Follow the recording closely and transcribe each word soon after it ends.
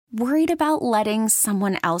Worried about letting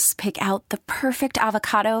someone else pick out the perfect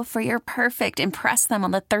avocado for your perfect impress them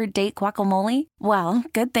on the third date guacamole? Well,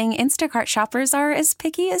 good thing Instacart shoppers are as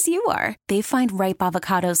picky as you are. They find ripe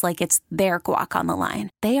avocados like it's their guac on the line.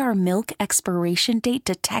 They are milk expiration date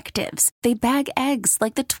detectives. They bag eggs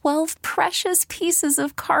like the 12 precious pieces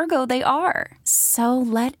of cargo they are. So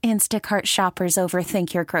let Instacart shoppers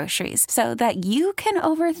overthink your groceries so that you can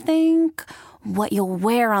overthink what you'll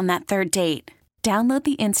wear on that third date. Download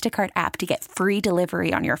the Instacart app to get free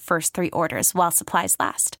delivery on your first 3 orders while supplies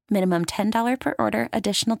last. Minimum $10 per order.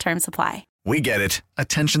 Additional terms apply. We get it.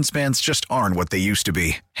 Attention spans just aren't what they used to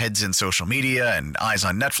be. Heads in social media and eyes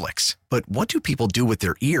on Netflix. But what do people do with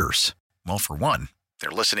their ears? Well, for one, they're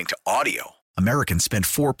listening to audio. Americans spend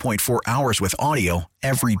 4.4 hours with audio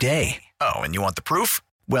every day. Oh, and you want the proof?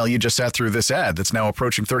 Well, you just sat through this ad that's now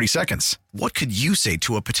approaching 30 seconds. What could you say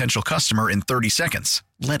to a potential customer in 30 seconds?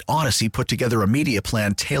 Let Odyssey put together a media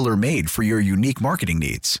plan tailor-made for your unique marketing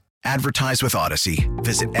needs. Advertise with Odyssey.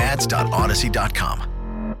 Visit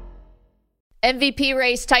ads.odyssey.com. MVP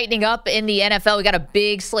race tightening up in the NFL. We got a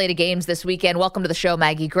big slate of games this weekend. Welcome to the show,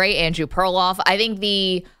 Maggie Gray, Andrew Perloff. I think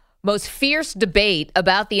the most fierce debate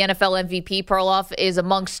about the NFL MVP, Perloff, is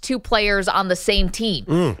amongst 2 players on the same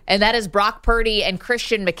team. And that is Brock Purdy and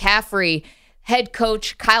Christian McCaffrey. Head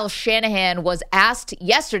coach Kyle Shanahan was asked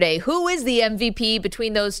yesterday, who is the MVP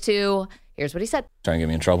between those two? Here's what he said. Trying to get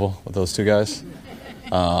me in trouble with those 2 guys.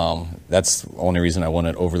 That's the only reason I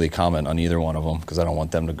wouldn't overly comment on either one of them, because I don't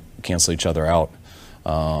want them to cancel each other out.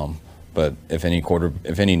 But if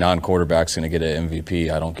any non-quarterback's going to get an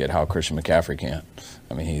MVP, I don't get how Christian McCaffrey can't.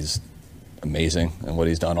 I mean, he's amazing in what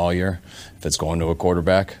he's done all year. If it's going to a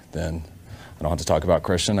quarterback, then I don't have to talk about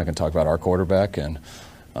Christian. I can talk about our quarterback. And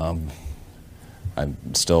I'm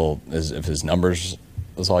still, if his numbers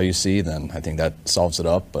is all you see, then I think that solves it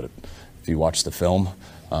up. But if you watch the film,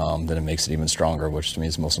 then it makes it even stronger, which to me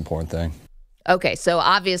is the most important thing. Okay, so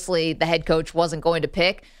obviously the head coach wasn't going to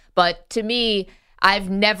pick. But to me,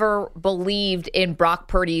 I've never believed in Brock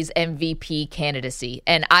Purdy's MVP candidacy,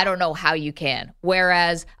 and I don't know how you can.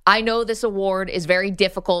 Whereas I know this award is very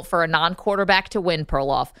difficult for a non-quarterback to win,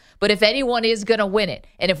 Perloff, but if anyone is going to win it,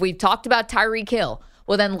 and if we've talked about Tyreek Hill,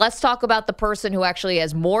 well, then let's talk about the person who actually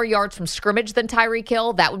has more yards from scrimmage than Tyreek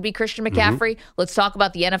Hill. That would be Christian McCaffrey. Let's talk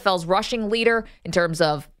about the NFL's rushing leader in terms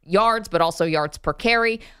of yards, but also yards per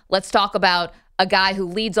carry. Let's talk about a guy who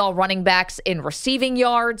leads all running backs in receiving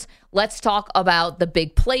yards. Let's talk about the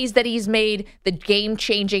big plays that he's made, the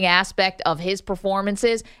game-changing aspect of his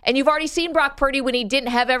performances. And you've already seen Brock Purdy when he didn't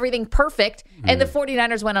have everything perfect, and the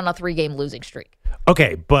 49ers went on a 3-game losing streak.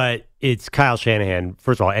 Okay, but it's Kyle Shanahan.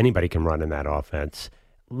 First of all, anybody can run in that offense.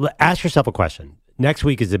 Ask yourself a question. Next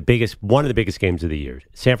week is one of the biggest games of the year.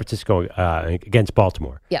 San Francisco against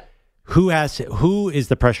Baltimore. Yeah. Who is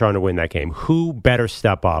the pressure on to win that game? Who better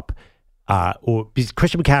step up? Because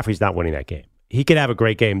Christian McCaffrey's not winning that game. He could have a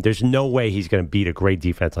great game. There's no way he's going to beat a great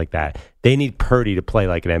defense like that. They need Purdy to play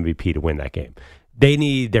like an MVP to win that game. They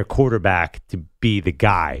need their quarterback to be the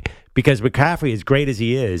guy. Because McCaffrey, as great as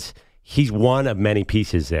he is, he's one of many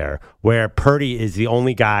pieces there, where Purdy is the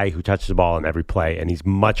only guy who touches the ball in every play, and he's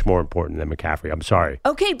much more important than McCaffrey. I'm sorry.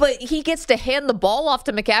 Okay, but he gets to hand the ball off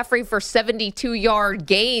to McCaffrey for 72-yard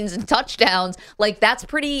gains and touchdowns. Like, that's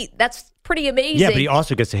pretty amazing. Yeah, but he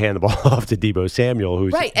also gets to hand the ball off to Deebo Samuel,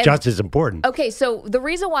 who's just as important. Okay, so the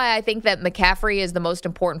reason why I think that McCaffrey is the most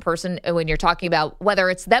important person when you're talking about whether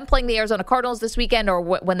it's them playing the Arizona Cardinals this weekend or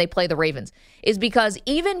when they play the Ravens is because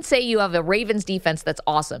even say you have a Ravens defense that's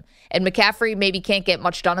awesome and McCaffrey maybe can't get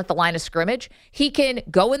much done at the line of scrimmage, he can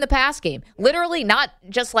go in the pass game. Literally not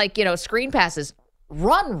just like, screen passes.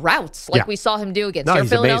 Run routes like we saw him do against your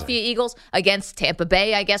Philadelphia amazing. Eagles, against Tampa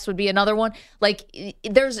Bay, I guess would be another one. Like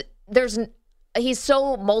he's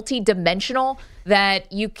so multi-dimensional that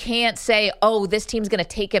you can't say, oh, this team's going to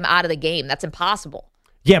take him out of the game. That's impossible.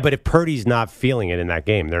 Yeah, but if Purdy's not feeling it in that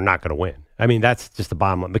game, they're not going to win. I mean, that's just the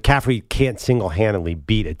bottom line. McCaffrey can't single-handedly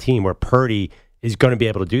beat a team where Purdy is going to be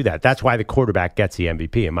able to do that. That's why the quarterback gets the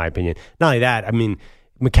MVP, in my opinion. Not only that, I mean,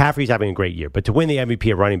 McCaffrey's having a great year, but to win the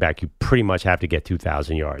MVP at running back, you pretty much have to get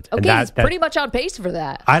 2,000 yards. Okay, and he's pretty much on pace for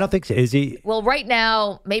that. I don't think so. Is he? Well, right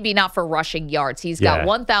now, maybe not for rushing yards. He's got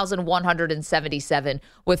 1,177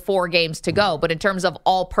 with 4 games to go. But in terms of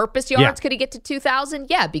all-purpose yards, could he get to 2,000?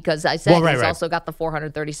 Yeah, because I said he's also got the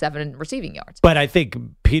 437 receiving yards. But I think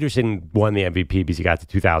Peterson won the MVP because he got to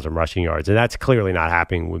 2,000 rushing yards, and that's clearly not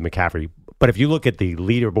happening with McCaffrey. But if you look at the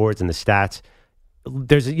leaderboards and the stats,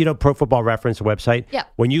 there's Pro Football Reference website. Yeah.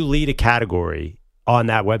 When you lead a category on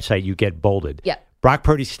that website, you get bolded. Yeah. Brock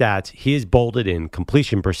Purdy's stats, he is bolded in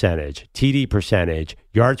completion percentage, TD percentage,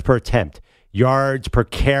 yards per attempt. yards per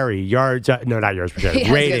carry, no, not yards per carry, I was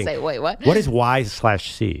rating. going to say, wait, what? What is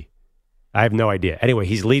Y/C? I have no idea. Anyway,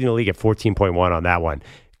 he's leading the league at 14.1 on that one.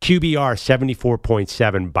 QBR,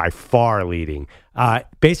 74.7, by far leading.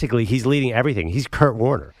 Basically, he's leading everything. He's Kurt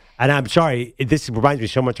Warner. And I'm sorry, this reminds me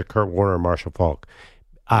so much of Kurt Warner and Marshall Faulk.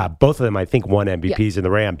 Both of them, I think, won MVPs in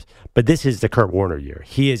the Rams. But this is the Kurt Warner year.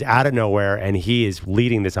 He is out of nowhere, and he is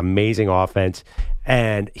leading this amazing offense.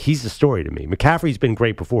 And he's the story to me. McCaffrey's been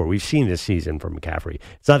great before. We've seen this season from McCaffrey.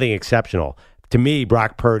 It's nothing exceptional. To me,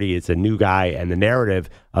 Brock Purdy is the new guy, and the narrative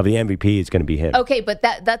of the MVP is going to be him. Okay, but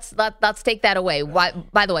let's take that away. Why,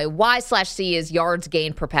 by the way, Y/C is yards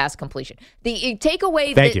gained per pass completion. Take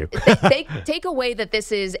away that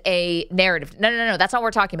this is a narrative. No. That's not what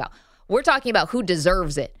we're talking about. We're talking about who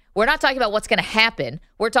deserves it. We're not talking about what's going to happen.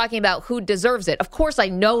 We're talking about who deserves it. Of course, I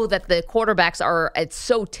know that the quarterbacks it's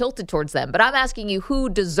so tilted towards them, but I'm asking you who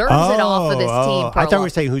deserves it off of this team. I thought we were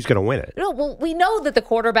saying who's going to win it. No, well, we know that the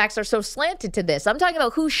quarterbacks are so slanted to this. I'm talking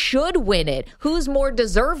about who should win it, who's more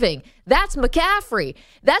deserving. That's McCaffrey.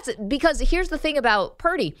 That's because here's the thing about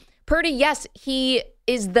Purdy. Purdy, yes, he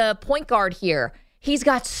is the point guard here. He's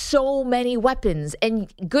got so many weapons,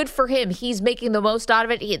 and good for him. He's making the most out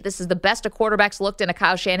of it. This is the best a quarterback's looked in a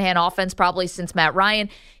Kyle Shanahan offense probably since Matt Ryan.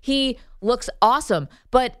 He looks awesome.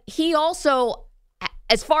 But he also,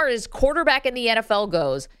 as far as quarterback in the NFL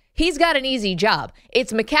goes, he's got an easy job.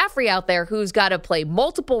 It's McCaffrey out there who's got to play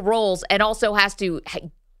multiple roles and also has to,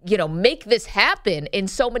 make this happen in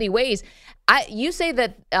so many ways. You say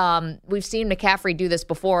that we've seen McCaffrey do this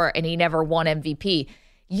before, and he never won MVP.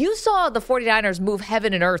 You saw the 49ers move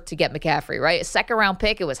heaven and earth to get McCaffrey, right? A second-round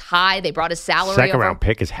pick. It was high. They brought his salary Second-round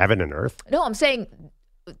pick is heaven and earth? No, I'm saying,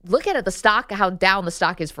 look at it, the stock, how down the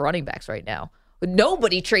stock is for running backs right now.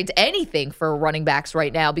 Nobody trades anything for running backs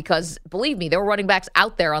right now because, believe me, there were running backs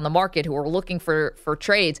out there on the market who were looking for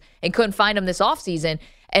trades and couldn't find them this offseason.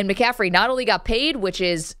 And McCaffrey not only got paid, which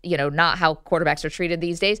is, not how quarterbacks are treated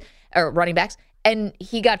these days, or running backs, and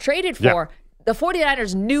he got traded for. Yeah. The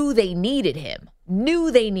 49ers knew they needed him.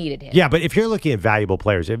 Yeah, but if you're looking at valuable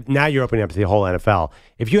players, now you're opening up to the whole NFL.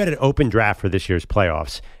 If you had an open draft for this year's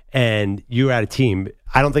playoffs and you had a team,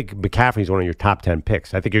 I don't think McCaffrey's one of your top 10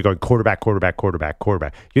 picks. I think you're going quarterback.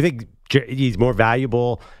 You think he's more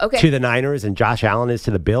valuable to the Niners than Josh Allen is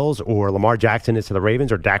to the Bills, or Lamar Jackson is to the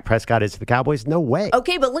Ravens, or Dak Prescott is to the Cowboys? No way.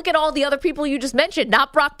 Okay, but look at all the other people you just mentioned,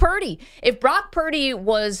 not Brock Purdy. If Brock Purdy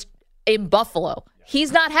was in Buffalo,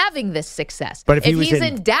 he's not having this success. But if he's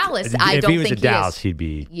in Dallas, I don't think he is. If he was in Dallas, he'd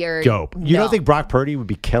be dope. You don't think Brock Purdy would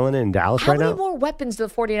be killing it in Dallas right now? How many more weapons do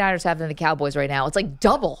the 49ers have than the Cowboys right now? It's like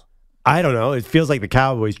double. I don't know. It feels like the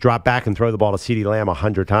Cowboys drop back and throw the ball to CeeDee Lamb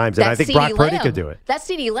 100 times, and I think Brock Purdy could do it. That's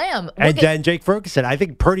CeeDee Lamb. And then Jake Ferguson. I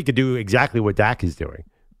think Purdy could do exactly what Dak is doing.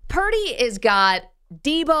 Purdy has got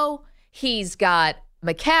Debo. He's got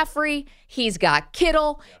McCaffrey, he's got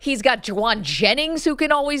Kittle, he's got Juwan Jennings who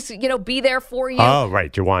can always, be there for you. Oh,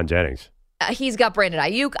 right, Juwan Jennings. He's got Brandon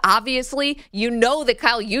Ayuk, obviously. You know that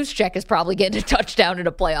Kyle Juszczyk is probably getting a touchdown in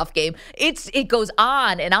a playoff game. It goes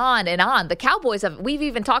on and on and on. The Cowboys we've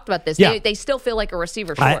even talked about this. Yeah. They still feel like a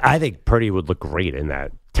receiver short. I think Purdy would look great in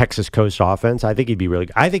that Texas Coast offense. I think he'd be really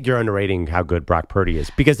good. I think you're underrating how good Brock Purdy is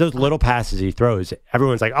because those little passes he throws,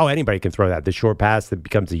 everyone's like, oh, anybody can throw that. The short pass that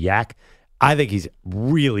becomes a yak. I think he's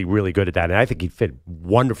really, really good at that, and I think he'd fit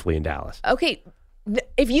wonderfully in Dallas. Okay,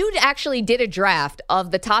 if you actually did a draft of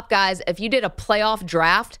the top guys, if you did a playoff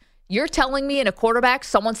draft, you're telling me in a quarterback,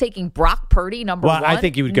 someone's taking Brock Purdy number one? I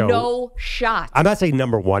think he would go. No shot. I'm not saying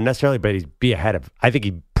number one necessarily, but I think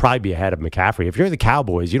he'd probably be ahead of McCaffrey. If you're the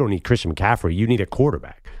Cowboys, you don't need Christian McCaffrey. You need a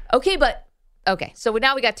quarterback. Okay, so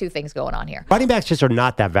now we got two things going on here. Running backs just are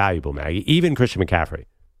not that valuable, Maggie, even Christian McCaffrey.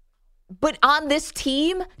 But on this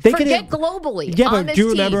team, forget globally. Yeah, but do you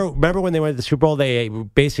remember when they went to the Super Bowl? They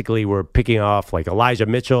basically were picking off like Elijah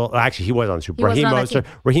Mitchell. Actually, he was on the Super Bowl.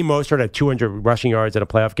 Raheem Mostert had 200 rushing yards in a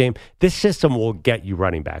playoff game. This system will get you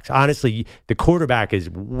running backs. Honestly, the quarterback is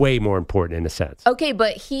way more important in a sense. Okay,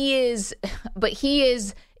 but he is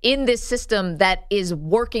in this system that is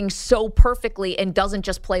working so perfectly and doesn't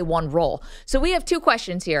just play one role. So we have two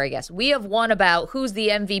questions here, I guess. We have one about who's the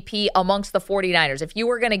MVP amongst the 49ers. If you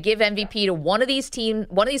were going to give MVP to one of these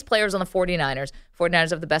players on the 49ers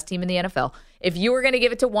have the best team in the NFL. If you were going to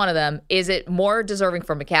give it to one of them, is it more deserving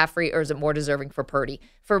for McCaffrey or is it more deserving for Purdy?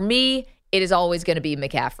 For me, it is always going to be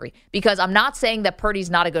McCaffrey because I'm not saying that Purdy's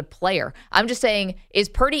not a good player. I'm just saying, is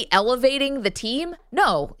Purdy elevating the team?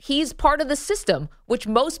 No, he's part of the system, which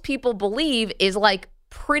most people believe is like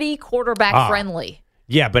pretty quarterback friendly.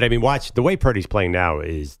 Yeah, but I mean, watch the way Purdy's playing now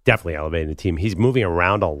is definitely elevating the team. He's moving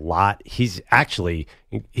around a lot. He's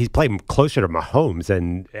playing closer to Mahomes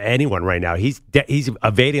than anyone right now. He's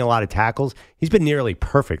evading a lot of tackles. He's been nearly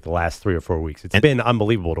perfect the last 3 or 4 weeks. It's been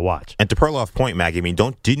unbelievable to watch. And to Perloff's point, Maggie, I mean,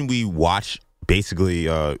 didn't we watch basically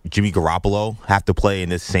Jimmy Garoppolo have to play in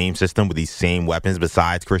this same system with these same weapons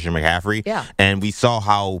besides Christian McCaffrey? Yeah. And we saw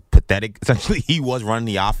how pathetic essentially he was running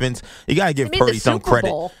the offense. You got to give Purdy some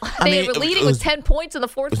credit. They were leading with 10 points in the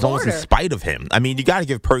fourth quarter. It was almost in spite of him. I mean, you got to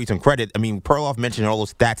give Purdy some credit. I mean, Perloff mentioned all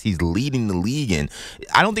those stats he's leading the league in.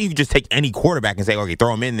 I don't think you can just take any quarterback and say, okay,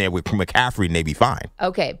 throw him in there with McCaffrey and they'd be fine.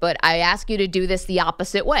 Okay, but I ask you to do this the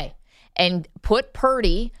opposite way and put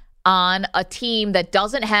Purdy on a team that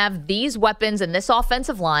doesn't have these weapons and this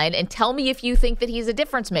offensive line and tell me if you think that he's a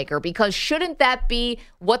difference maker, because shouldn't that be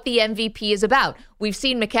what the MVP is about? We've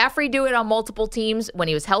seen McCaffrey do it on multiple teams. When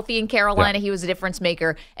he was healthy in Carolina, he was a difference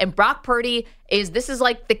maker. And Brock Purdy this is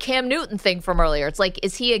like the Cam Newton thing from earlier. It's like,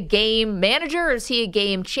 is he a game manager or is he a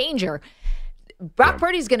game changer? Brock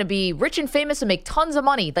Purdy's going to be rich and famous and make tons of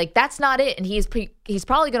money. Like, that's not it. And he's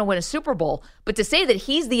probably going to win a Super Bowl. But to say that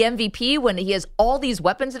he's the MVP when he has all these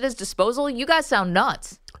weapons at his disposal, you guys sound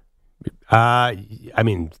nuts. I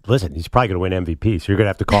mean, listen, he's probably going to win MVP. So you're going to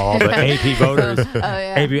have to call all the AP voters.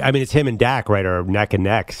 I mean, it's him and Dak, right, are neck and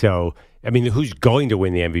neck. So, I mean, who's going to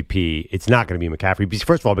win the MVP? It's not going to be McCaffrey. Because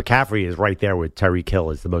first of all, McCaffrey is right there with Tyreek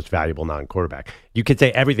Hill as the most valuable non-quarterback. You could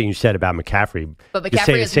say everything you said about McCaffrey. But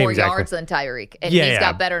McCaffrey has more yards than Tyreek. And he's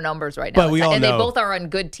got better numbers right now. But we all and know, they both are on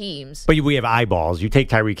good teams. But we have eyeballs. You take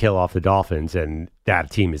Tyreek Hill off the Dolphins, and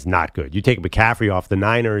that team is not good. You take McCaffrey off the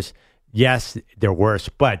Niners, yes, they're worse.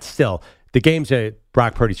 But still, the games that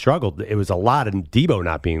Brock Purdy struggled, it was a lot of Debo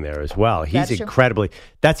not being there as well. He's incredibly.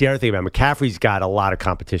 That's the other thing about McCaffrey's got a lot of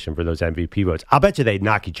competition for those MVP votes. I'll bet you they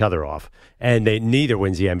knock each other off, and neither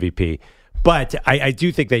wins the MVP. But I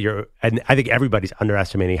do think that and I think everybody's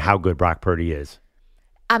underestimating how good Brock Purdy is.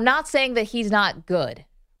 I'm not saying that he's not good.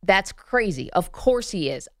 That's crazy. Of course he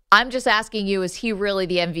is. I'm just asking you, is he really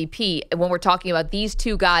the MVP when we're talking about these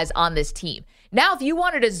two guys on this team? Now, if you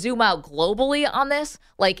wanted to zoom out globally on this,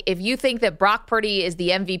 like if you think that Brock Purdy is the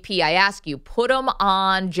MVP, I ask you, put him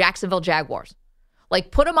on Jacksonville Jaguars.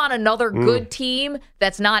 Like, put him on another good team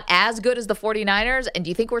that's not as good as the 49ers, and do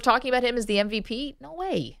you think we're talking about him as the MVP? No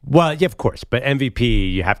way. Well, yeah, of course. But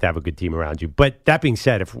MVP, you have to have a good team around you. But that being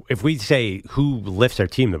said, if we say who lifts our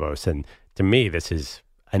team the most, and to me, this is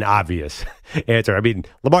an obvious answer. I mean,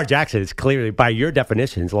 Lamar Jackson is clearly, by your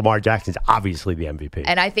definitions, Lamar Jackson is obviously the MVP.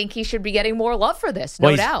 And I think he should be getting more love for this,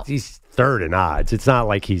 no doubt. He's third in odds. It's not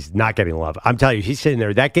like he's not getting love. I'm telling you, he's sitting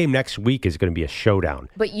there. That game next week is going to be a showdown.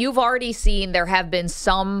 But you've already seen there have been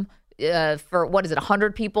some,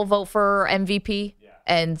 100 people vote for MVP? Yeah.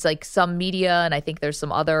 And it's like some media, and I think there's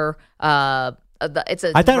some other... I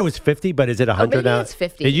thought it was 50, but is it 100 now? It's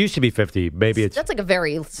 50. It used to be 50. Maybe it's... That's like a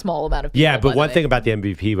very small amount of people. Yeah, but one thing about the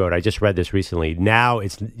MVP vote, I just read this recently. Now you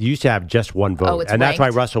used to have just one vote. It's and ranked? That's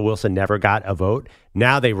why Russell Wilson never got a vote.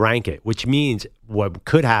 Now they rank it, which means what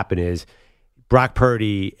could happen is Brock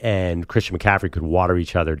Purdy and Christian McCaffrey could water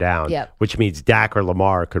each other down, which means Dak or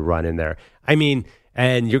Lamar could run in there. I mean...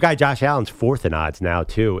 And your guy Josh Allen's fourth in odds now,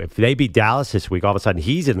 too. If they beat Dallas this week, all of a sudden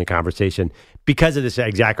he's in the conversation. Because of this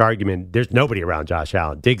exact argument, there's nobody around Josh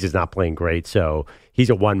Allen. Diggs is not playing great, so he's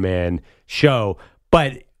a one-man show.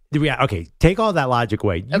 But... Okay, take all that logic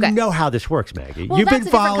away. You know how this works, Maggie. Well, You've that's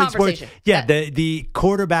been following sports. Yeah, the the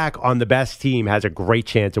quarterback on the best team has a great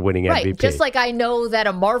chance of winning MVP. Just like I know that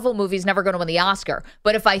a Marvel movie is never going to win the Oscar.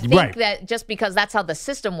 But if I think that just because that's how the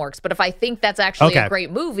system works, but if I think that's actually a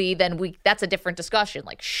great movie, then that's a different discussion.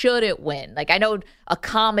 Like, should it win? Like, I know a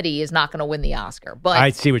comedy is not going to win the Oscar, but I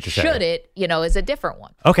see what you're saying. Should it, is a different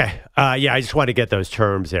one. Okay. Yeah, I just want to get those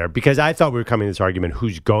terms there because I thought we were coming to this argument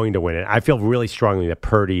who's going to win it. I feel really strongly that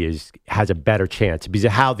Purdy has a better chance because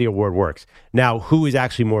of how the award works. Now, who is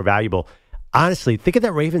actually more valuable? Honestly, think of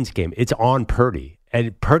that Ravens game. It's on Purdy.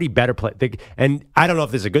 And Purdy better play. And I don't know if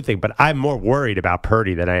this is a good thing, but I'm more worried about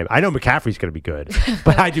Purdy than I am. I know McCaffrey's going to be good,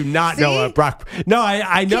 but I do not know Brock. No,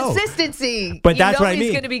 I know. Consistency. But that's what I mean.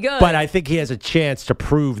 He's going to be good. But I think he has a chance to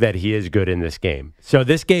prove that he is good in this game. So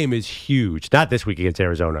this game is huge. Not this week against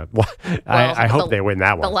Arizona. I hope they win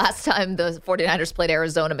that one. The last time the 49ers played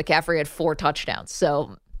Arizona, McCaffrey had 4 touchdowns.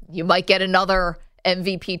 So you might get another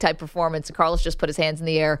MVP type performance. Carlos just put his hands in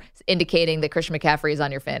the air, indicating that Christian McCaffrey is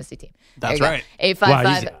on your fantasy team. That's right.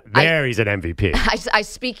 855. He's an MVP. I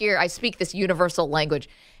speak this universal language.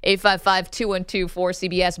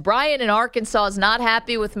 855-212-4CBS. Brian in Arkansas is not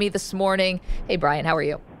happy with me this morning. Hey, Brian, how are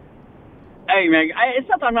you? Hey, Meg. It's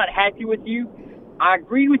not that I'm not happy with you. I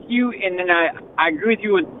agree with you, and then I agree with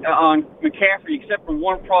you on McCaffrey, except for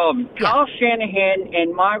one problem. Yeah. Kyle Shanahan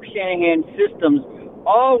and Mike Shanahan's systems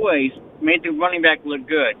always made the running back look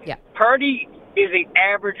good. Yeah. Purdy is an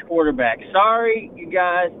average quarterback. Sorry, you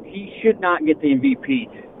guys, he should not get the MVP.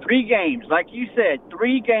 3 games, like you said,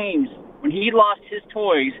 3 games when he lost his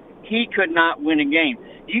toys, he could not win a game.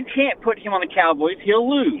 You can't put him on the Cowboys, he'll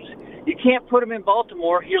lose. You can't put him in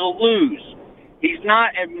Baltimore, he'll lose. He's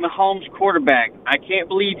not a Mahomes quarterback. I can't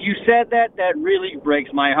believe you said that. That really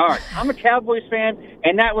breaks my heart. I'm a Cowboys fan,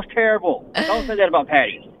 and that was terrible. Don't say that about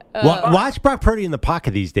Patty. Watch Brock Purdy in the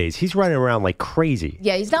pocket these days. He's running around like crazy.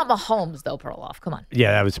 Yeah, he's not Mahomes, though, Perloff. Come on.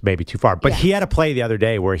 Yeah, that was maybe too far. But he had a play the other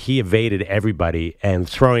day where he evaded everybody and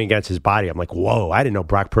throwing against his body. I'm like, whoa, I didn't know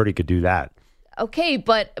Brock Purdy could do that. Okay,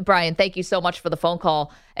 but Brian, thank you so much for the phone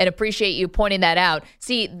call and appreciate you pointing that out.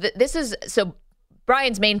 See, this is so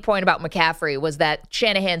Brian's main point about McCaffrey was that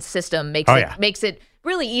Shanahan's system makes it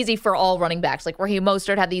really easy for all running backs. Like Raheem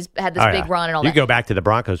Mostert had this big run and all that. You go back to the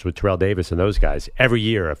Broncos with Terrell Davis and those guys. Every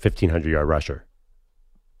year, a 1,500-yard rusher.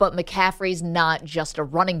 But McCaffrey's not just a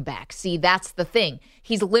running back. See, that's the thing.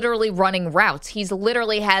 He's literally running routes. He's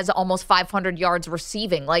literally has almost 500 yards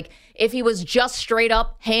receiving. Like, if he was just straight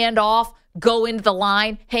up, hand off, go into the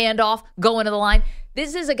line, hand off, go into the line.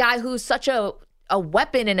 This is a guy who's such a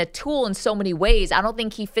weapon and a tool in so many ways. I don't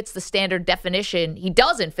think he fits the standard definition. He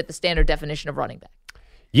doesn't fit the standard definition of running back.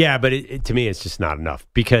 Yeah, but to me, it's just not enough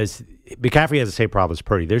because McCaffrey has the same problem as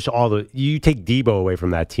Purdy. You take Debo away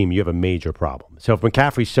from that team, you have a major problem. So if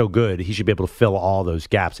McCaffrey's so good, he should be able to fill all those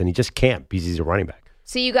gaps, and he just can't because he's a running back.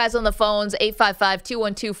 See you guys on the phones,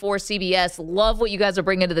 855-212-4CBS. Love what you guys are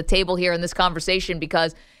bringing to the table here in this conversation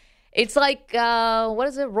because it's like, what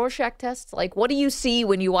is it, Rorschach test? Like, what do you see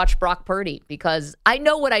when you watch Brock Purdy? Because I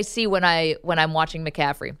know what I see when I'm watching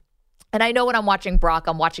McCaffrey. And I know when I'm watching Brock,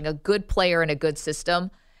 I'm watching a good player and a good system.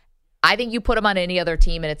 I think you put him on any other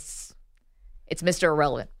team, and it's Mr.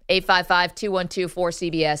 Irrelevant.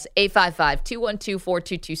 855-212-4CBS,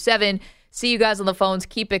 855-212-4227. See you guys on the phones.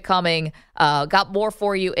 Keep it coming. Got more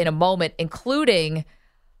for you in a moment, including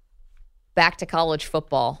back to college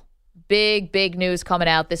football. Big, big news coming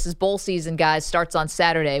out. This is bowl season, guys. Starts on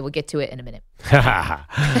Saturday. We'll get to it in a minute.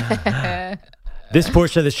 This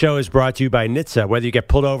portion of the show is brought to you by NHTSA. Whether you get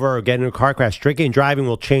pulled over or get in a car crash, drinking and driving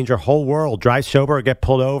will change your whole world. Drive sober or get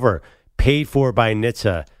pulled over. Paid for by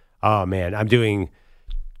NHTSA. Oh, man. I'm doing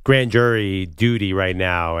grand jury duty right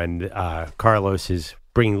now, and Carlos is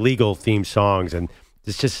bringing legal theme songs. And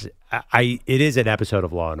it's just, it is an episode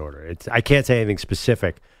of Law & Order. I can't say anything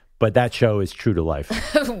specific, but that show is true to life.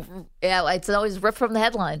 Yeah, it's always ripped from the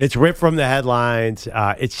headlines. It's ripped from the headlines.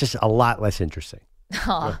 It's just a lot less interesting.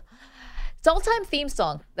 It's all-time theme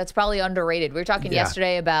song. That's probably underrated. We were talking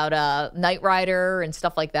yesterday about Knight Rider and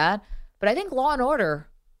stuff like that. But I think Law & Order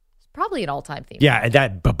is probably an all-time theme. Yeah, and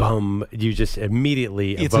that ba-bum, you just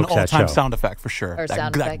immediately evokes that show. It's an all-time sound effect for sure. Or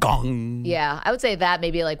sound that effect. Gong. Yeah, I would say that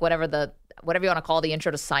maybe like whatever you want to call the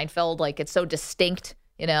intro to Seinfeld. Like it's so distinct,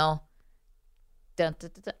 you know. Dun, dun,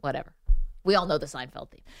 dun, dun, whatever. We all know the Seinfeld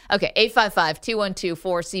theme. Okay,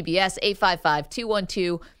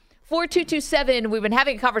 855-212-4CBS, 855-212-4227. We've been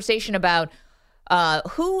having a conversation about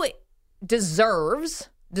who deserves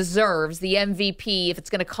the MVP if it's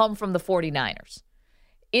going to come from the 49ers.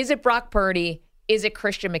 Is it Brock Purdy? Is it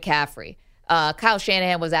Christian McCaffrey? Kyle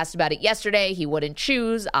Shanahan was asked about it yesterday. He wouldn't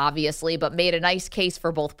choose, obviously, but made a nice case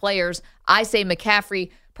for both players. I say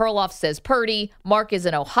McCaffrey. Perloff says Purdy. Mark is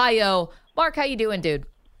in Ohio. Mark, how you doing, dude?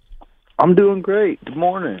 I'm doing great. Good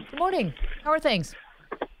morning. Good morning. How are things?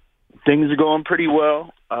 Things are going pretty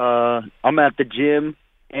well. I'm at the gym,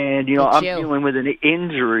 and, I'm dealing with an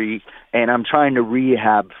injury, and I'm trying to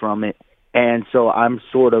rehab from it. And so I'm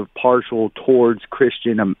sort of partial towards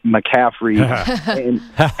Christian McCaffrey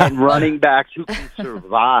and running backs who can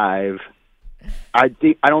survive. I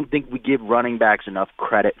don't think we give running backs enough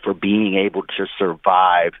credit for being able to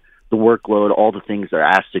survive the workload, all the things they're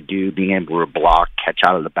asked to do, being able to block, catch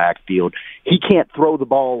out of the backfield. He can't throw the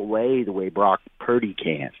ball away the way Brock Purdy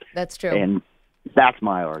can. That's true. And that's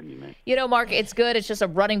my argument. Mark, it's good. It's just a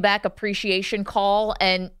running back appreciation call.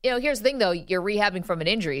 And, here's the thing, though. You're rehabbing from an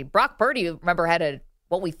injury. Brock Purdy, remember, had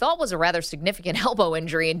what we thought was a rather significant elbow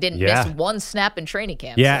injury and didn't miss one snap in training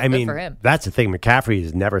camp. Yeah, so good for him. That's the thing. McCaffrey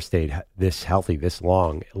has never stayed this healthy this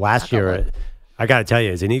long. Last year, I got to tell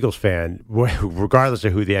you, as an Eagles fan, regardless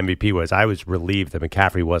of who the MVP was, I was relieved that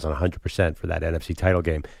McCaffrey wasn't 100% for that NFC title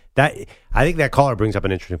game. I think that caller brings up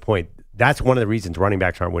an interesting point. That's one of the reasons running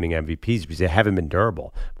backs aren't winning MVPs, because they haven't been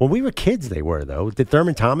durable. When we were kids, they were, though. Did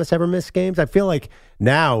Thurman Thomas ever miss games? I feel like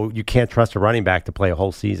now you can't trust a running back to play a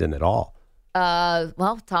whole season at all.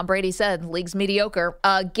 Well, Tom Brady said, league's mediocre.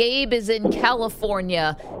 Gabe is in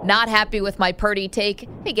California. Not happy with my Purdy take.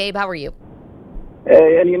 Hey, Gabe, how are you?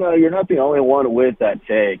 Hey, and you're not the only one with that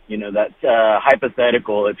take. That's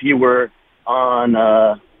hypothetical. If you were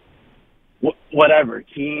on whatever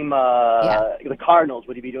team, the Cardinals,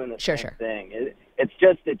 would you be doing the same thing? It's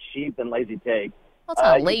just a cheap and lazy take. Well, it's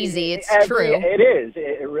not lazy. It's true. It is.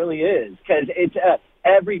 It really is. Because it's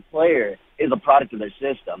every player is a product of their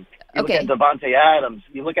system. You look at Davante Adams.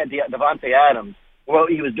 Davante Adams,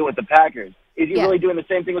 what he was doing with the Packers. Is he really doing the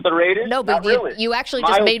same thing with the Raiders? No, but really. You actually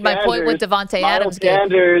just made my point with Davante Adams,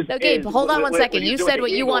 Gabe. No, Gabe, hold on one second. You said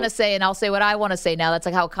what you want to say, and I'll say what I want to say now. That's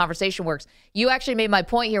like how a conversation works. You actually made my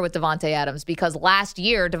point here with Davante Adams, because last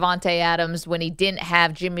year, Davante Adams, when he didn't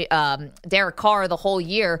have Derek Carr the whole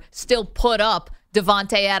year, still put up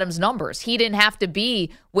Davante Adams numbers. He didn't have to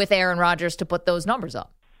be with Aaron Rodgers to put those numbers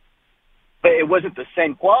up. But it wasn't the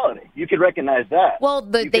same quality. You could recognize that. Well,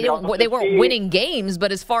 they weren't winning games,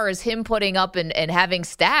 but as far as him putting up and having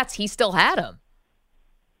stats, he still had them.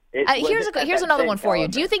 Here's another one for you.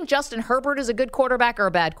 Do you think Justin Herbert is a good quarterback or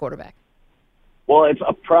a bad quarterback? Well, it's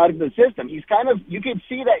a product of the system. He's you could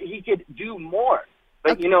see that he could do more.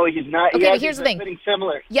 But, he's not. Okay, here's the thing.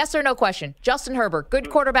 Similar. Yes or no question. Justin Herbert, good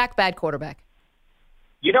quarterback, bad quarterback?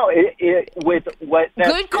 With what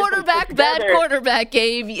good quarterback, bad quarterback,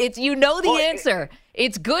 Gabe. It's the answer.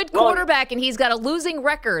 It's good quarterback, and he's got a losing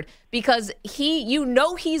record because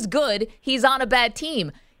he's good. He's on a bad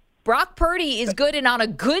team. Brock Purdy is good and on a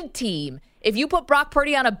good team. If you put Brock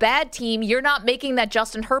Purdy on a bad team, you're not making that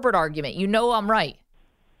Justin Herbert argument. I'm right.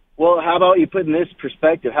 Well, how about you put in this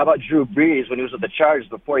perspective? How about Drew Brees when he was with the Chargers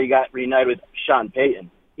before he got reunited with Sean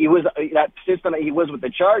Payton? He was that system that he was with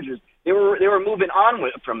the Chargers. They were moving on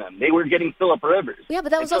from him. They were getting Phillip Rivers. Yeah, but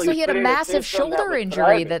that was also he had a massive shoulder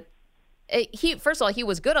injury first of all, he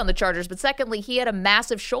was good on the Chargers, but secondly, he had a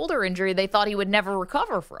massive shoulder injury they thought he would never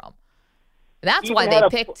recover from. That's why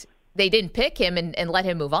they didn't pick him and let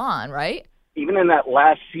him move on, right? Even in that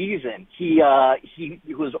last season, he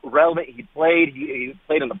was relevant. He played in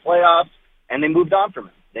the playoffs, and they moved on from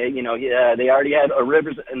him. They already had a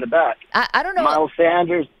Rivers in the back. I don't know. Miles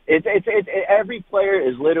Sanders. Every player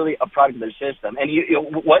is literally a product of their system. And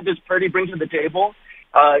what does Purdy bring to the table?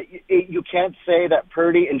 You can't say that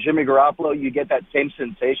Purdy and Jimmy Garoppolo, you get that same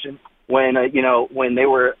sensation when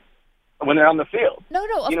they're on the field. No,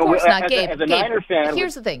 of course not, Gabe. As a Niner fan,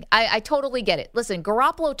 here's the thing. I totally get it. Listen,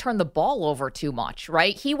 Garoppolo turned the ball over too much,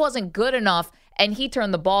 right? He wasn't good enough, and he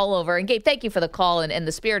turned the ball over. And, Gabe, thank you for the call and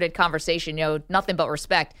the spirited conversation. Nothing but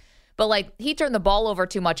respect. But, he turned the ball over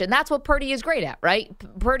too much, and that's what Purdy is great at, right?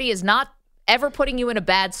 Purdy is not ever putting you in a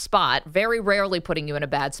bad spot, very rarely putting you in a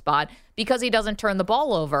bad spot, because he doesn't turn the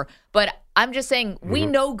ball over. But I'm just saying we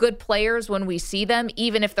know good players when we see them,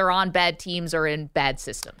 even if they're on bad teams or in bad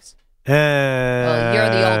systems. Well, you're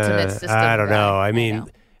the ultimate system. I don't know. I mean,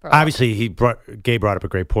 obviously, Gabe brought up a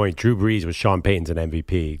great point. Drew Brees with Sean Payton's an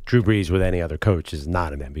MVP. Drew Brees with any other coach is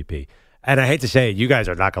not an MVP. And I hate to say it, you guys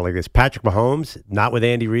are not going to like this. Patrick Mahomes, not with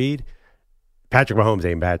Andy Reid. Patrick Mahomes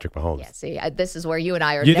ain't Patrick Mahomes. Yeah, see, this is where you and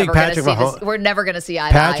I are never going to see this. We're never going to see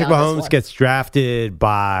eye to eye on this one. Patrick Mahomes gets drafted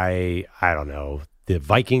by, I don't know, the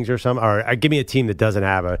Vikings or something. Or give me a team that doesn't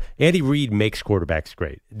have Andy Reid makes quarterbacks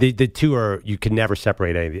great. The two are, you can never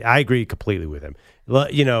separate anything. I agree completely with him.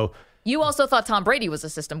 You also thought Tom Brady was a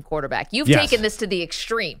system quarterback. You've taken this to the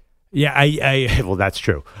extreme. Yeah, well, that's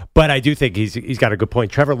true. But I do think he's got a good point.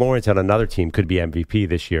 Trevor Lawrence on another team could be MVP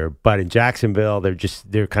this year, but in Jacksonville,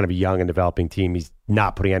 they're kind of a young and developing team. He's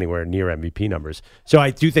not putting anywhere near MVP numbers. So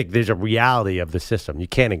I do think there's a reality of the system. You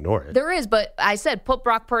can't ignore it. There is, but I said put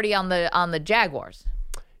Brock Purdy on the Jaguars.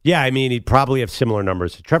 Yeah, I mean, he'd probably have similar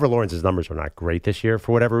numbers. Trevor Lawrence's numbers were not great this year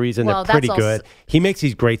for whatever reason. They're pretty good. He makes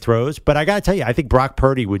these great throws, but I got to tell you, I think Brock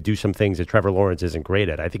Purdy would do some things that Trevor Lawrence isn't great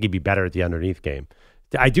at. I think he'd be better at the underneath game.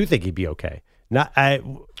 I do think he'd be okay.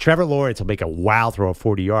 Trevor Lawrence will make a wow throw of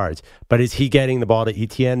 40 yards, but is he getting the ball to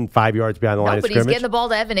Etienne 5 yards behind the line of scrimmage? No, but he's getting the ball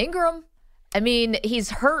to Evan Ingram. I mean, he's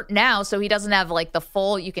hurt now, so he doesn't have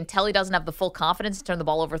you can tell he doesn't have the full confidence to turn the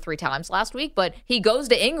ball over 3 times last week, but he goes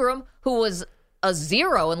to Ingram, who was a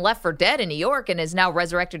 0 and left for dead in New York and has now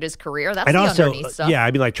resurrected his career. That's underneath stuff. Yeah,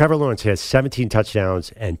 I mean, Trevor Lawrence has 17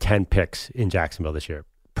 touchdowns and 10 picks in Jacksonville this year.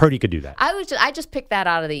 Purdy could do that. I just picked that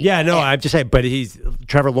out of the I'm just saying, but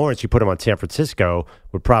Trevor Lawrence, you put him on San Francisco,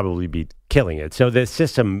 would probably be killing it. So the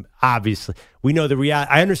system, obviously, we know the reality.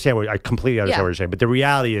 I completely understand what you're saying, but the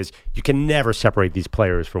reality is you can never separate these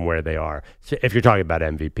players from where they are. So if you're talking about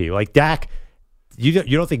MVP, like Dak, you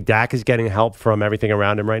don't think Dak is getting help from everything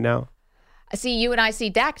around him right now? See, you and I see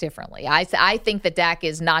Dak differently. I think that Dak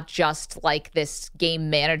is not just like this game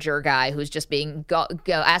manager guy who's just being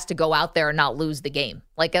asked to go out there and not lose the game.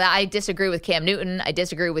 Like, I disagree with Cam Newton. I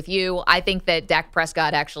disagree with you. I think that Dak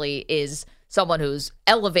Prescott actually is someone who's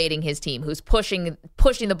elevating his team, who's pushing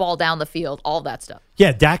the ball down the field, all that stuff.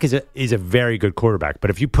 Yeah, Dak is a very good quarterback, but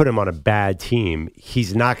if you put him on a bad team,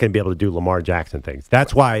 he's not going to be able to do Lamar Jackson things.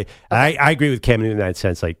 That's why I agree with Cam Newton in that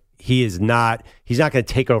sense. Like, he's not going to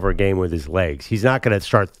take over a game with his legs. He's not going to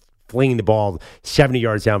start flinging the ball 70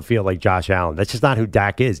 yards downfield like Josh Allen. That's just not who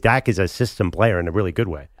Dak is. Dak is a system player in a really good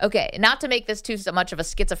way. Okay, not to make this too much of a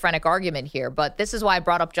schizophrenic argument here, but this is why I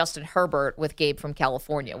brought up Justin Herbert with Gabe from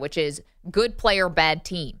California, which is good player, bad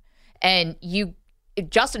team. And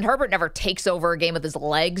Justin Herbert never takes over a game with his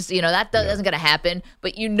legs. You know, that isn't going to happen,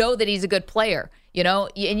 but you know that he's a good player, you know,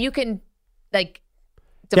 and you can, like,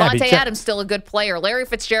 Devontae Adams still a good player. Larry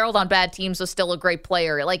Fitzgerald on bad teams was still a great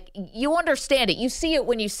player. Like, you understand it. You see it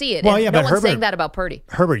when you see it. Well, and yeah, no but one's saying that about Purdy.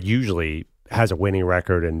 Herbert usually has a winning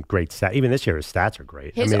record and great stats. Even this year, his stats are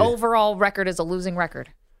great. His overall record is a losing record.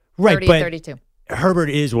 Right, 30-32. Herbert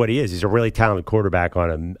is what he is. He's a really talented quarterback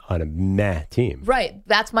on a meh team. Right.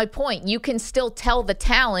 That's my point. You can still tell the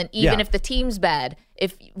talent even if the team's bad.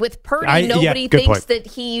 If with Purdy, nobody thinks that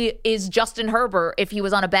he is Justin Herbert if he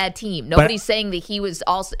was on a bad team. Nobody's saying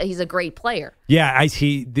that he's a great player. Yeah, I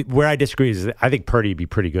see. Where I disagree is I think Purdy would be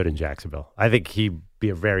pretty good in Jacksonville. I think he'd be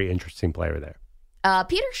a very interesting player there.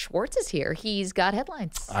 Peter Schwartz is here. He's got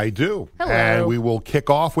headlines. I do. Hello. And we will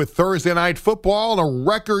kick off with Thursday Night Football, a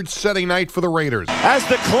record-setting night for the Raiders. As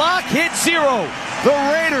the clock hits 0,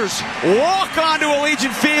 the Raiders walk onto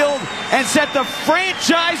Allegiant Field and set the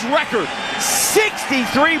franchise record.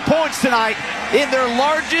 63 points tonight in their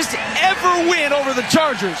largest ever win over the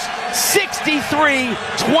Chargers.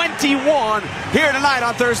 63-21 here tonight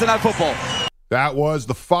on Thursday Night Football. That was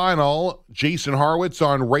the final. Jason Horowitz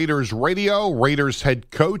on Raiders Radio. Raiders head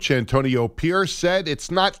coach Antonio Pierce said it's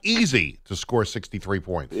not easy to score 63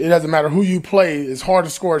 points. It doesn't matter who you play. It's hard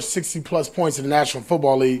to score 60-plus points in the National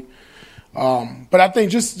Football League. But I think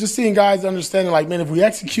just seeing guys understanding, like, man, if we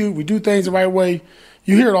execute, we do things the right way,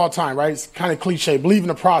 you hear it all the time, right? It's kind of cliche. Believe in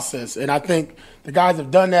the process. And I think the guys have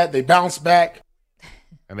done that. They bounced back.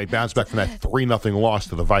 And they bounced back from that 3-0 loss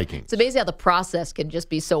to the Vikings. It's amazing how the process can just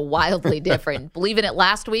be so wildly different. Believe in it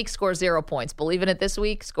last week, score 0 points. Believe in it this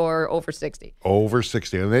week, score over 60. Over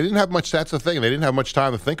 60. And they didn't have much, that's the thing. They didn't have much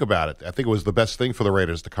time to think about it. I think it was the best thing for the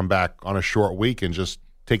Raiders to come back on a short week and just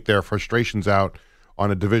take their frustrations out on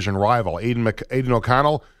a division rival. Aiden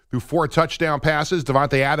O'Connell threw 4 touchdown passes.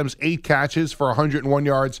 Devontae Adams, 8 catches for 101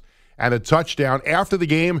 yards and a touchdown. After the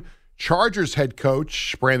game, Chargers head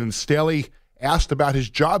coach Brandon Staley asked about his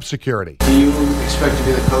job security. Do you expect to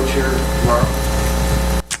be the coach here tomorrow?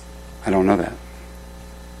 I don't know that.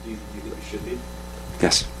 Do you think you should be?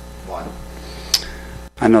 Yes. Why?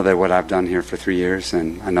 I know that what I've done here for 3 years,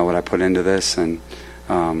 and I know what I put into this, and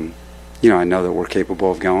I know that we're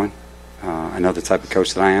capable of going. I know the type of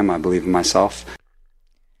coach that I am. I believe in myself.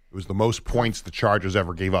 It was the most points the Chargers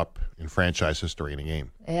ever gave up in franchise history in a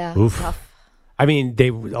game. Yeah, tough. I mean,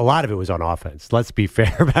 a lot of it was on offense. Let's be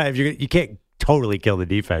fair about it. You can't totally kill the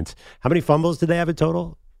defense. How many fumbles did they have in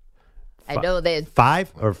total? I know they had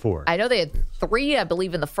 5 or 4. I know they had 3, I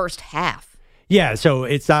believe, in the first half. Yeah, so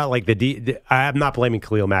it's not like I'm not blaming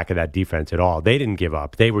Khalil Mack of that defense at all. They didn't give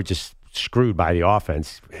up. They were just screwed by the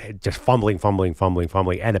offense, just fumbling,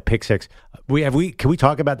 and a pick six. Can we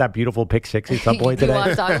talk about that beautiful pick six at some point today? You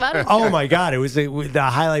want to talk about it? Oh my God! The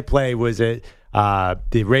highlight play was the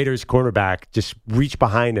Raiders cornerback just reached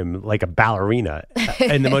behind him like a ballerina,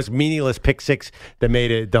 and the most meaningless pick six that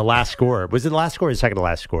made it the last score. Was it the last score or the second to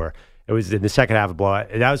last score? It was in the second half of blowout.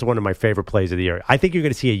 That was one of my favorite plays of the year. I think you're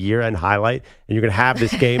going to see a year-end highlight, and you're going to have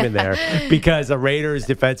this game in there because the Raiders'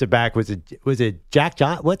 defensive back was it Jack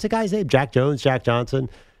John? What's the guy's name? Jack Jones? Jack Johnson?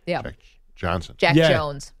 Yeah. Jack Johnson. Jack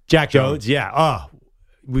Jones. Jack Jones. Yeah. Oh,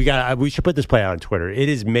 we should put this play out on Twitter. It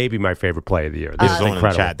is maybe my favorite play of the year. This is someone incredible.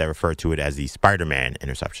 in the chat that referred to it as the Spider-Man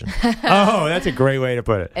interception. Oh, that's a great way to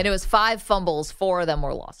put it. And it was 5 fumbles, 4 of them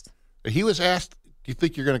were lost. He was asked, "Do you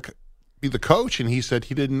think you're going to be the coach?" And he said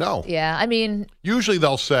he didn't know. Yeah, I mean, usually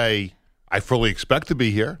they'll say, "I fully expect to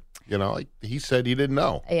be here." You know, he said he didn't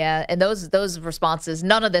know. Yeah, and those responses,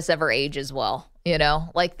 none of this ever ages well. You know,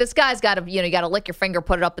 like this guy's got to, you got to lick your finger,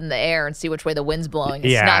 put it up in the air, and see which way the wind's blowing.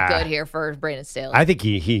 It's not good here for Brandon Staley. I think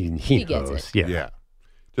he gets knows. it. Yeah,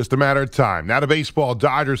 just a matter of time. Now to baseball.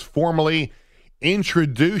 Dodgers formally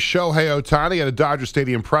introduced Shohei Ohtani at a Dodger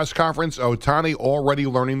Stadium press conference. Ohtani already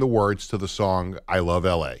learning the words to the song "I Love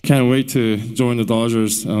L.A." Can't wait to join the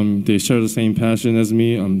Dodgers. They share the same passion as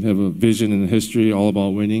me. They have a vision and a history all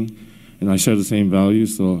about winning. I share the same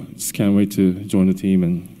values, so just can't wait to join the team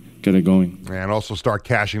and get it going. And also start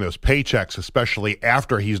cashing those paychecks, especially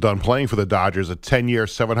after he's done playing for the Dodgers. A 10-year,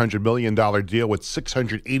 $700 million deal with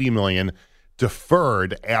 $680 million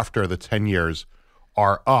deferred after the 10 years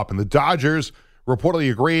are up. And the Dodgers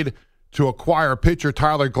reportedly agreed to acquire pitcher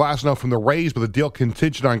Tyler Glasnow from the Rays, but the deal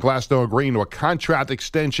contingent on Glasnow agreeing to a contract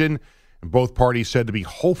extension. And both parties said to be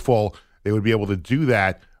hopeful they would be able to do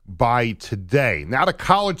that by today. Now to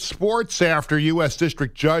college sports after U.S.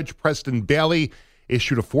 District Judge Preston Bailey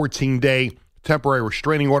issued a 14-day temporary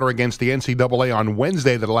restraining order against the NCAA on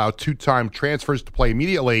Wednesday that allowed two-time transfers to play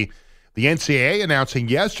immediately. The NCAA announcing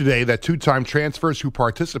yesterday that two-time transfers who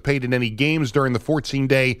participate in any games during the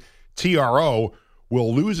 14-day TRO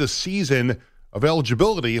will lose a season of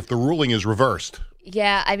eligibility if the ruling is reversed.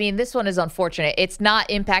 Yeah, I mean, this one is unfortunate. It's not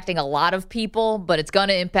impacting a lot of people, but it's going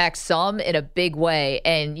to impact some in a big way.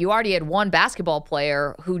 And you already had one basketball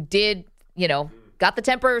player who did, got the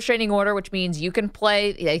temporary restraining order, which means you can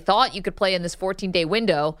play. They thought you could play in this 14-day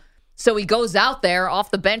window. So he goes out there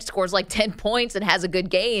off the bench, scores like 10 points and has a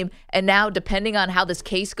good game. And now, depending on how this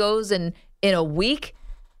case goes in a week,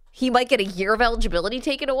 he might get a year of eligibility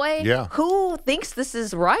taken away. Yeah. Who thinks this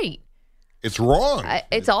is right? It's wrong.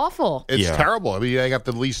 It's awful. It's terrible. I mean, they have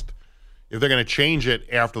to at least, if they're going to change it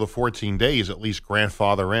after the 14 days, at least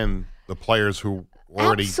grandfather in the players who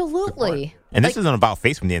already. Absolutely. And this isn't about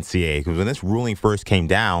face from the NCAA, because when this ruling first came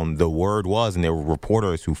down, the word was, and there were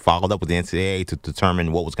reporters who followed up with the NCAA to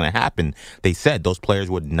determine what was going to happen. They said those players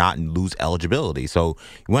would not lose eligibility. So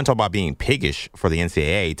you want to talk about being piggish for the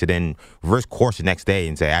NCAA to then reverse course the next day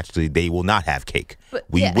and say, actually, they will not have cake. But,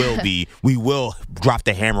 we will drop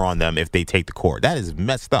the hammer on them if they take the court. That is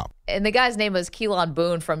messed up. And the guy's name was Keelan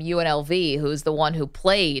Boone from UNLV, who's the one who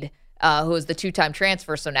played, who was the two-time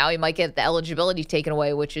transfer. So now he might get the eligibility taken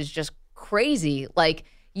away, which is just crazy. Like,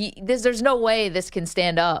 there's no way this can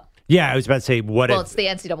stand up. Yeah, I was about to say, it's the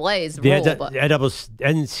NCAA's rule.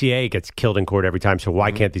 NCAA gets killed in court every time, so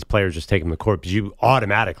why can't these players just take them to court? Because you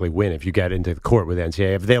automatically win if you get into the court with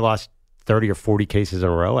NCAA. If they lost 30 or 40 cases in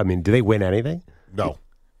a row, I mean, do they win anything? No.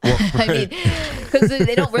 I mean, because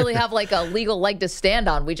they don't really have like a legal leg to stand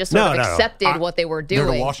on. We just sort of accepted what they were doing.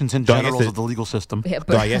 They're the Washington Generals of the legal system. Yeah,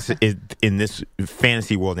 I guess in this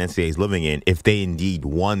fantasy world the NCAA is living in, if they indeed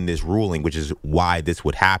won this ruling, which is why this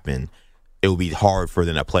would happen, it would be hard for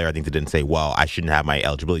a player, I think, to then say, well, I shouldn't have my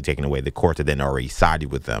eligibility taken away. The courts had then already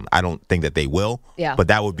sided with them. I don't think that they will. Yeah. But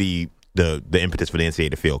that would be the impetus for the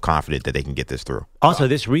NCAA to feel confident that they can get this through. Also,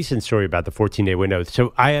 this recent story about the 14-day window.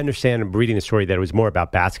 So I understand, reading the story, that it was more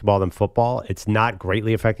about basketball than football. It's not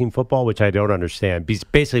greatly affecting football, which I don't understand. Because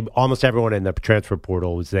basically, almost everyone in the transfer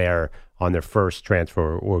portal was there on their first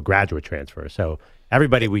transfer or graduate transfer. So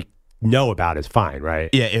everybody we know about is fine, right?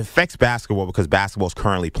 Yeah, it affects basketball because basketball is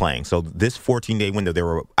currently playing. So this 14-day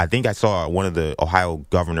window, I think I saw one of the Ohio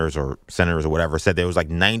governors or senators or whatever said there was like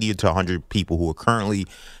 90 to 100 people who are currently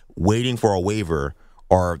waiting for a waiver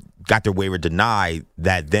or got their waiver denied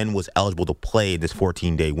that then was eligible to play in this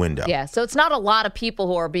 14-day window. Yeah, so it's not a lot of people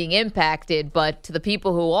who are being impacted, but to the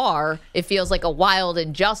people who are, it feels like a wild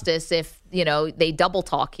injustice if, they double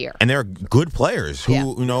talk here. And they're good players who,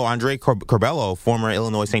 Andre Corbello, former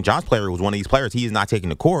Illinois St. John's player, was one of these players. He is not taken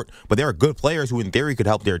to court, but there are good players who in theory could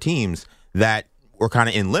help their teams that were kind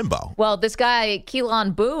of in limbo. Well, this guy,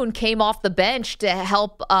 Keelan Boone, came off the bench to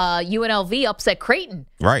help UNLV upset Creighton.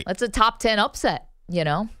 Right. That's a top 10 upset,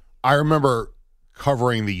 I remember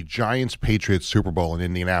covering the Giants-Patriots Super Bowl in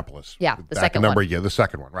Indianapolis. Yeah, the second one. Yeah, the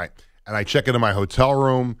second one, right. And I check into my hotel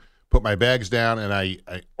room, put my bags down, and I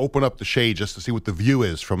open up the shade just to see what the view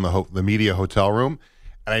is from the media hotel room.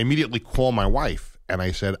 And I immediately call my wife, and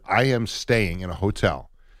I said, I am staying in a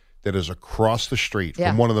hotel that is across the street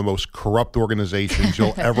from one of the most corrupt organizations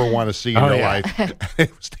you'll ever want to see in your life.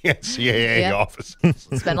 It was the NCAA office.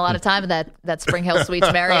 Spent a lot of time in that Spring Hill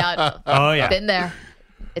Suites Marriott. Oh, yeah. Been there.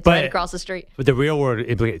 It's right across the street. But the real world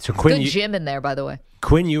implication. So Quinn, good gym in there, by the way.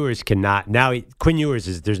 Quinn Ewers cannot now. Quinn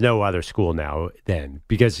Ewers there's no other school now then,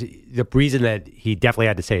 because the reason that he definitely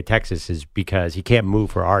had to stay at Texas is because he can't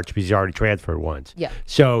move for Arch because he's already transferred once. Yeah.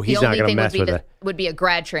 So he's not going to mess with it. Would be a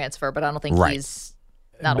grad transfer, but I don't think he's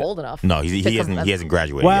not old enough. No, he hasn't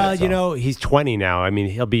graduated well, yet. So. He's 20 now. I mean,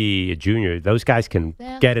 he'll be a junior. Those guys can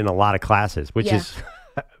get in a lot of classes, which is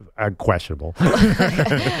questionable.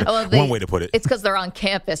 One way to put it. It's because they're on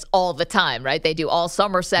campus all the time, right? They do all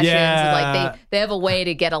summer sessions. Yeah. And they have a way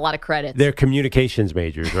to get a lot of credits. They're communications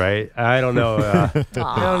majors, right? I don't know. I don't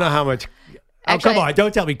know how much. Actually, come on,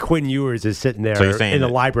 don't tell me Quinn Ewers is sitting there in the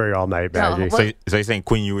library all night, Maggie. So you're saying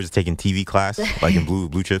Quinn Ewers is taking TV class, like in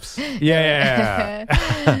Blue Chips? Yeah.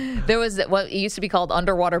 There was what used to be called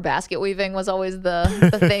underwater basket weaving was always the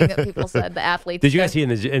thing that people said, the athletes. Did you guys see in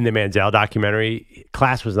the Manziel documentary,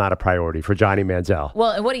 class was not a priority for Johnny Manziel?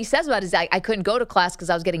 Well, and what he says about it is I couldn't go to class because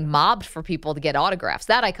I was getting mobbed for people to get autographs.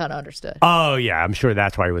 That I kind of understood. Oh, yeah. I'm sure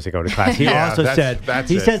that's why he wasn't going to class. He also said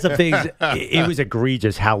some things. It was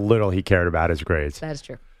egregious how little he cared about his grades. That's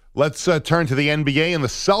true. Let's turn to the NBA, and the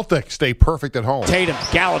Celtics stay perfect at home. Tatum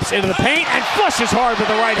gallops into the paint and flushes hard with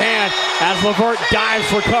the right hand as LeVert dives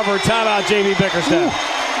for cover. Timeout, J.B. Bickerstaff.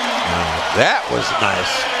 That was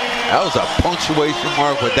nice. That was a punctuation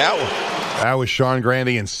mark with that one. That was Sean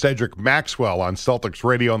Grandy and Cedric Maxwell on Celtics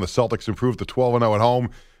Radio, and the Celtics improved to 12-0 at home,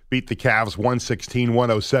 beat the Cavs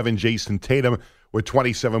 116-107. Jason Tatum with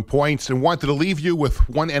 27 points, and wanted to leave you with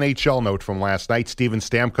one NHL note from last night. Steven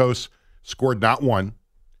Stamkos scored not one,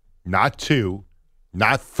 not two,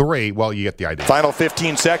 not three. Well, you get the idea. Final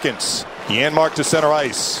 15 seconds. Janmark to center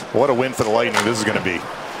ice. What a win for the Lightning this is going to be.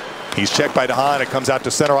 He's checked by DeHaan. It comes out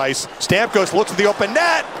to center ice. Stamkos looks at the open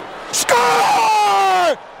net.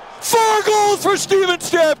 Score! 4 goals for Steven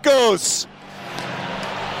Stamkos.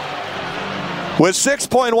 With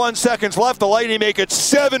 6.1 seconds left, the Lightning make it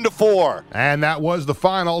 7-4. And that was the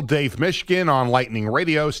final. Dave Mishkin on Lightning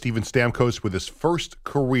Radio. Steven Stamkos with his first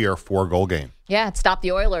career 4-goal game. Yeah, it stopped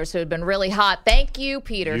the Oilers, who had been really hot. Thank you,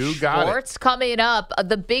 Peter Schwartz. Coming up,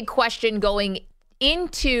 the big question going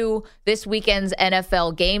into this weekend's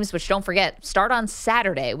NFL games, which don't forget, start on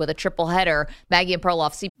Saturday with a triple header. Maggie and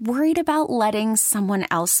Perloff. Worried about letting someone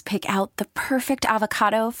else pick out the perfect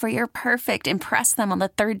avocado for your perfect impress them on the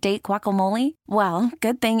third date guacamole? Well,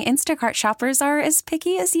 good thing Instacart shoppers are as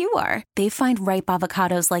picky as you are. They find ripe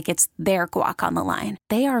avocados like it's their guac on the line.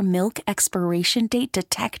 They are milk expiration date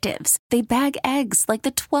detectives. They bag eggs like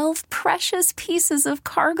the 12 precious pieces of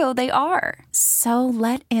cargo they are. So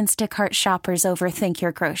let Instacart shoppers overthink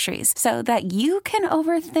your groceries so that you can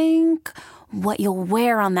overthink what you'll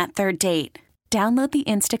wear on that third date. Download the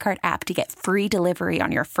Instacart app to get free delivery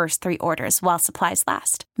on your first 3 orders while supplies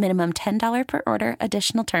last. Minimum $10 per order.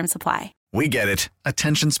 Additional terms apply. We get it.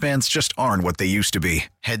 Attention spans just aren't what they used to be.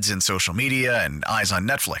 Heads in social media and eyes on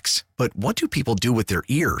Netflix. But what do people do with their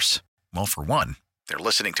ears? Well, for one, they're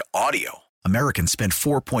listening to audio. Americans spend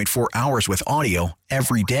 4.4 hours with audio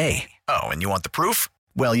every day. Oh, and you want the proof?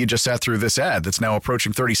 Well, you just sat through this ad that's now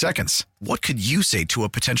approaching 30 seconds. What could you say to a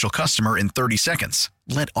potential customer in 30 seconds?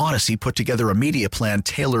 Let Odyssey put together a media plan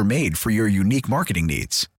tailor-made for your unique marketing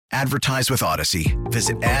needs. Advertise with Odyssey.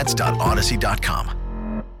 Visit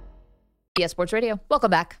ads.odyssey.com. Yes, Sports Radio.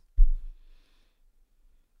 Welcome back.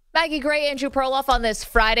 Maggie Gray, Andrew Perloff on this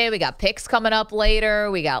Friday. We got picks coming up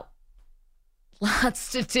later. We got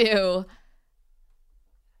lots to do.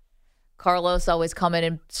 Carlos always coming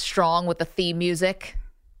in strong with the theme music.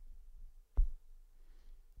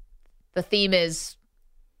 The theme is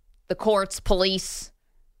the courts, police,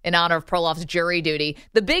 in honor of Perloff's jury duty.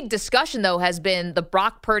 The big discussion, though, has been the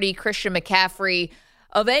Brock Purdy, Christian McCaffrey,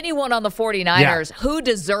 of anyone on the 49ers, who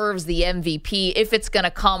deserves the MVP if it's going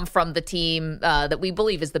to come from the team that we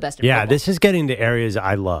believe is the best in football. This is getting to areas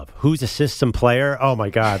I love. Who's a system player? Oh, my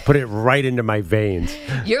God. Put it right into my veins.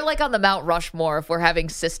 You're like on the Mount Rushmore if we're having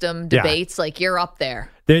system debates. Like, you're up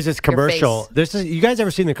there. There's this commercial. You guys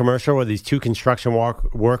ever seen the commercial where these two construction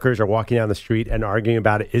workers are walking down the street and arguing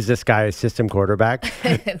about, is this guy a system quarterback?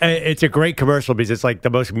 It's a great commercial because it's like the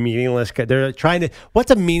most meaningless. They're trying to,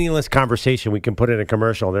 what's a meaningless conversation we can put in a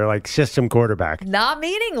commercial? They're like system quarterback. Not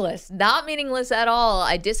meaningless. Not meaningless at all.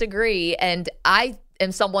 I disagree. And I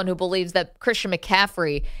am someone who believes that Christian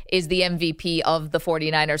McCaffrey is the MVP of the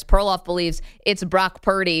 49ers. Perloff believes it's Brock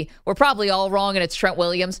Purdy. We're probably all wrong and it's Trent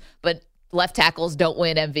Williams, but left tackles don't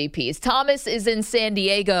win MVPs. Thomas is in San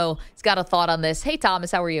Diego. He's got a thought on this. Hey, Thomas,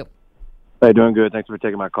 how are you? Hey, doing good. Thanks for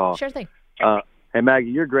taking my call. Sure thing. Hey, Maggie,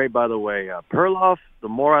 you're great, by the way. Perloff, the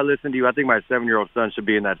more I listen to you, I think my 7-year-old son should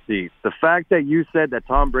be in that seat. The fact that you said that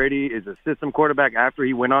Tom Brady is a system quarterback after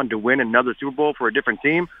he went on to win another Super Bowl for a different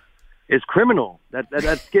team is criminal.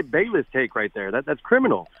 That's Skip Bayless' take right there. That's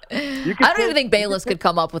criminal. I don't even think Bayless could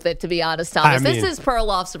come up with it, to be honest, Thomas. This is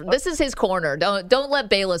Perloff's. This is his corner. Don't let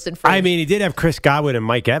Bayless infringe. I mean, he did have Chris Godwin and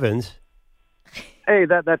Mike Evans. Hey,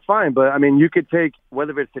 that's fine, but I mean, you could take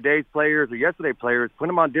whether it's today's players or yesterday's players, put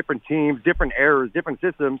them on different teams, different eras, different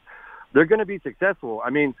systems. They're going to be successful. I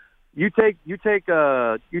mean, you take Patrick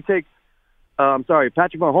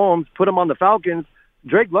Mahomes, put him on the Falcons.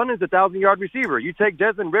 Drake London's a 1,000-yard receiver. You take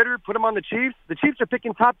Desmond Ridder, put him on the Chiefs. The Chiefs are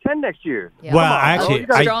picking top 10 next year. Yeah. Well, actually,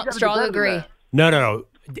 strong agree. No.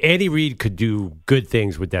 Andy Reid could do good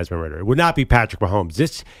things with Desmond Ridder. It would not be Patrick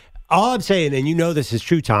Mahomes. All I'm saying, and you know this is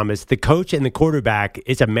true, Thomas, the coach and the quarterback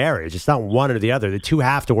is a marriage. It's not one or the other. The two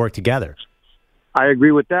have to work together. I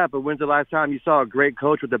agree with that, but when's the last time you saw a great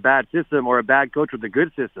coach with a bad system or a bad coach with a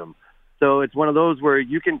good system? So it's one of those where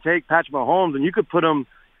you can take Patrick Mahomes and you could put him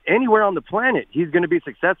anywhere on the planet. He's going to be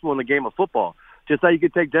successful in the game of football. Just like you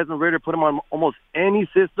could take Desmond Ridder, put him on almost any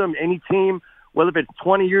system, any team, whether it's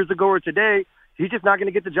 20 years ago or today, he's just not going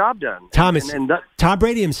to get the job done. Thomas, Tom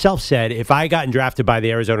Brady himself said, if I gotten drafted by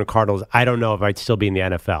the Arizona Cardinals, I don't know if I'd still be in the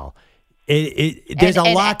NFL. There's a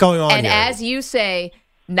lot going on and here. And as you say,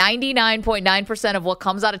 99.9% of what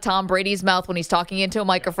comes out of Tom Brady's mouth when he's talking into a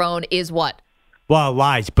microphone is what? Well,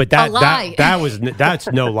 lies, but that's no lie. That was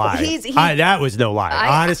no lie.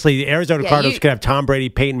 Honestly, the Arizona Cardinals could have Tom Brady,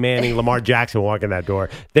 Peyton Manning, Lamar Jackson walking that door.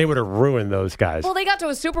 They would have ruined those guys. Well, they got to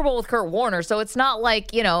a Super Bowl with Kurt Warner, so it's not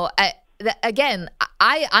like, again,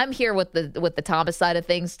 I'm here with the Thomas side of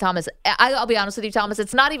things. Thomas, I'll be honest with you, Thomas,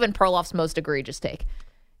 it's not even Perloff's most egregious take.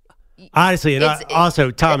 Honestly, and also,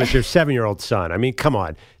 Thomas, your 7-year-old son. I mean, come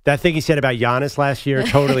on. That thing he said about Giannis last year,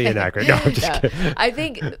 totally inaccurate. No, I'm just kidding. I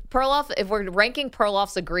think Perloff, if we're ranking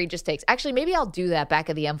Perloff's egregious takes, actually, maybe I'll do that back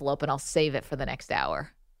of the envelope and I'll save it for the next hour.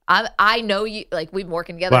 I know you, like, we've been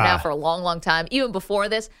working together now for a long, long time. Even before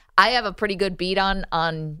this, I have a pretty good beat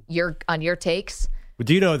on your takes.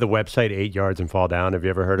 Do you know the website 8 Yards and Fall Down? Have you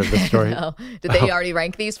ever heard of this story? No. Did they already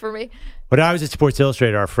rank these for me? When I was at Sports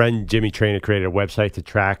Illustrated, our friend Jimmy Trainer created a website to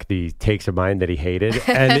track the takes of mine that he hated.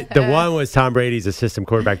 And the one was Tom Brady's a system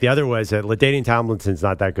quarterback. The other was that LaDainian Tomlinson's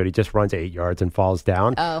not that good. He just runs 8 yards and falls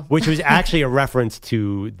down, which was actually a reference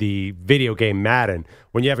to the video game Madden.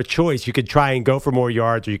 When you have a choice, you could try and go for more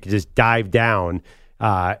yards or you could just dive down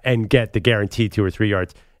and get the guaranteed 2 or 3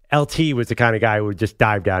 yards. LT was the kind of guy who would just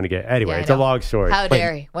dive down to get. Anyway, it's a long story. How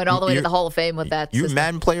dare he? Went all the way to the Hall of Fame with that. You a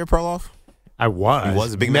Madden player, Perloff? I was. You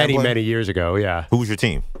was a big Madden player? Many years ago, yeah. Who was your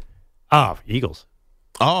team? Oh, Eagles.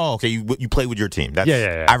 Oh, okay. You played with your team.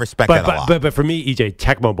 Yeah. I respect that a lot. But for me, EJ,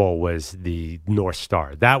 Tecmo Bowl was the North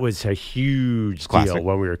Star. That was a huge deal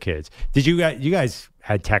when we were kids. Did you guys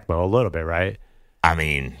had Tecmo a little bit, right? I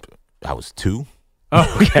mean, I was 2.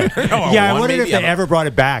 Oh, okay. I wondered if they ever brought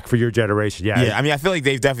it back for your generation. Yeah. I mean, I feel like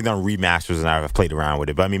they've definitely done remasters and I've played around with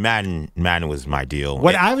it. But I mean, Madden was my deal.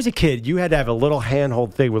 When I was a kid, you had to have a little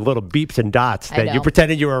handhold thing with little beeps and dots that you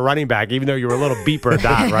pretended you were a running back, even though you were a little beep or a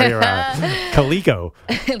dot, right? Or Calico.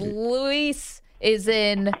 Luis is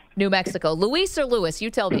in New Mexico. Luis or Lewis? You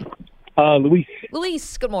tell me. Luis.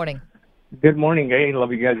 Luis, good morning. Good morning. Hey,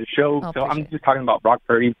 love you guys' show. So I'm just talking about Brock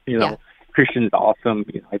Purdy. Christian's awesome.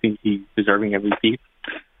 I think he's deserving MVP.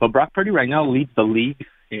 But Brock Purdy right now leads the league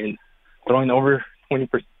in throwing over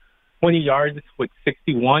 20 yards with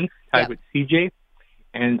 61, tied with CJ,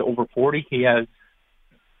 and over 40. He has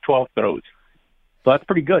 12 throws. So that's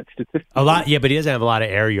pretty good statistically. A lot, yeah, but he doesn't have a lot of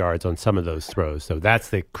air yards on some of those throws. So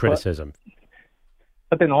that's the criticism.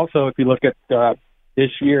 But then also, if you look at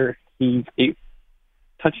this year, he's 8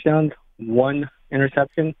 touchdowns, 1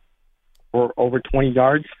 interception, for over 20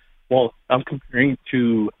 yards. Well, I'm comparing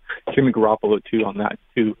to Jimmy Garoppolo, too, on that,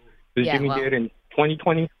 too. Because Jimmy did in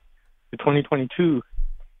 2020 to 2022,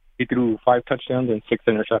 he threw 5 touchdowns and 6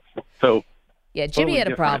 interceptions. So, yeah, Jimmy had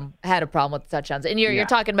a problem with touchdowns. And you're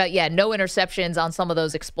talking about, no interceptions on some of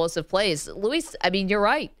those explosive plays. Luis, I mean, you're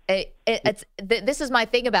right. This is my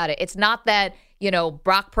thing about it. It's not that,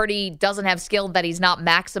 Brock Purdy doesn't have skill, that he's not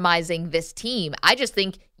maximizing this team. I just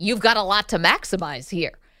think you've got a lot to maximize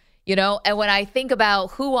here. And when I think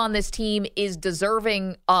about who on this team is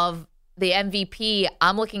deserving of the MVP,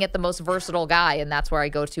 I'm looking at the most versatile guy, and that's where I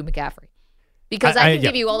go to McCaffrey. Because I can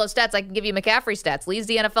give you all those stats. I can give you McCaffrey stats. Leads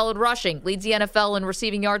the NFL in rushing, leads the NFL in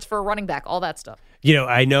receiving yards for a running back, all that stuff.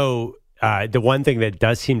 I know the one thing that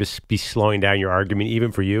does seem to be slowing down your argument,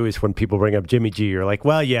 even for you, is when people bring up Jimmy G. You're like,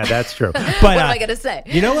 well, yeah, that's true. But what am I going to say?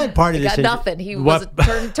 You know what part of this got nothing. He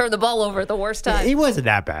turned the ball over at the worst time. He wasn't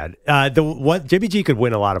that bad. Jimmy G could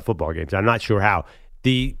win a lot of football games. I'm not sure how.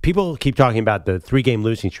 The people keep talking about the 3-game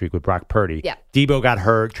losing streak with Brock Purdy. Yeah. Debo got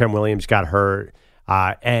hurt. Trent Williams got hurt.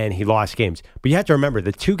 And he lost games. But you have to remember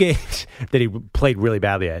the 2 games that he played really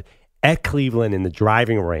badly at Cleveland in the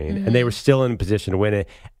driving rain, and they were still in a position to win it,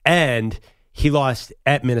 and he lost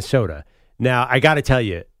at Minnesota. Now, I got to tell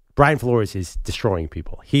you, Brian Flores is destroying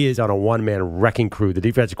people. He is on a one-man wrecking crew, the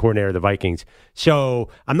defensive coordinator of the Vikings. So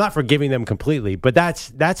I'm not forgiving them completely, but that's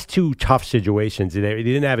 2 tough situations. They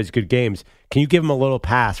didn't have as good games. Can you give them a little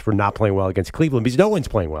pass for not playing well against Cleveland? Because no one's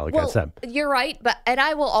playing well against them. You're right, and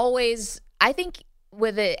I will always – I think –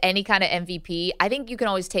 with any kind of MVP, I think you can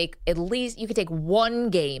always take you could take 1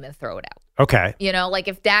 game and throw it out. Okay. Like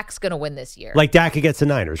if Dak's going to win this year. Like Dak against the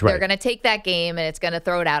Niners, right? They're going to take that game and it's going to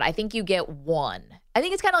throw it out. I think you get 1. I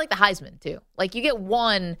think it's kind of like the Heisman too. Like you get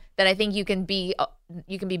 1 that I think you can be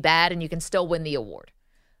bad and you can still win the award.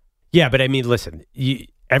 Yeah, but I mean, listen,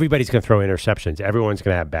 everybody's going to throw interceptions. Everyone's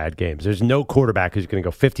going to have bad games. There's no quarterback who's going to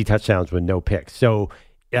go 50 touchdowns with no picks. So,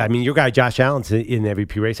 I mean, your guy Josh Allen's in the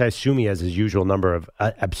MVP race. I assume he has his usual number of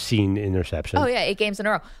obscene interceptions. Oh, yeah, 8 games in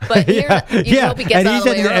a row. But here, hope he gets and he's out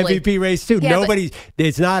of in the early. MVP race, too. Yeah,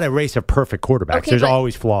 it's not a race of perfect quarterbacks. Okay, There's but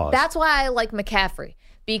always flaws. That's why I like McCaffrey,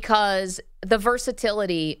 because the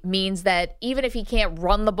versatility means that even if he can't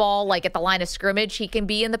run the ball like at the line of scrimmage, he can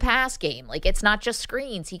be in the pass game. Like, it's not just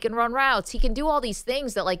screens. He can run routes. He can do all these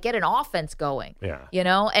things that like get an offense going. Yeah. You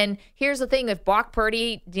know, and here's the thing. If Brock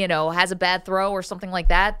Purdy, has a bad throw or something like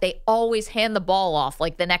that, they always hand the ball off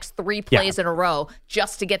like the next 3 plays in a row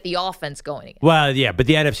just to get the offense going again. Well, yeah, but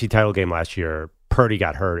the NFC title game last year, Purdy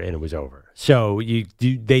got hurt and it was over. So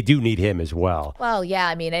they do need him as well. Well, yeah,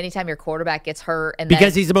 I mean, anytime your quarterback gets hurt, and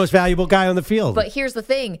because he's the most valuable guy on the field. But here's the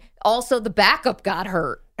thing: also the backup got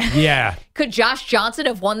hurt. Yeah. Could Josh Johnson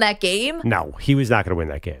have won that game? No, he was not going to win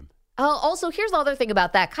that game. Also, here's the other thing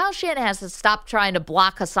about that: Kyle Shanahan has to stop trying to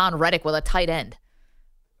block Hassan Reddick with a tight end.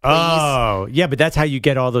 Please. Oh, yeah, but that's how you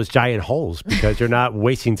get all those giant holes, because you're not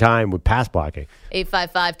wasting time with pass blocking.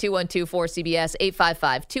 855-212-4CBS,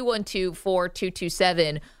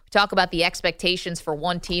 855-212-4227. Talk about the expectations for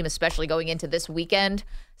one team, especially going into this weekend.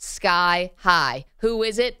 Sky high. Who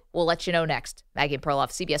is it? We'll let you know next. Maggie and Perloff,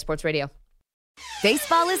 CBS Sports Radio.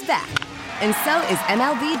 Baseball is back, and so is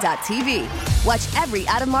MLB.tv. Watch every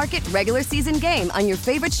out-of-market regular season game on your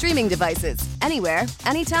favorite streaming devices, anywhere,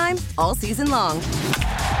 anytime, all season long.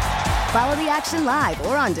 Follow the action live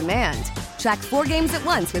or on demand. Track 4 games at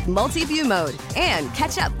once with multi-view mode and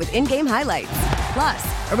catch up with in-game highlights. Plus,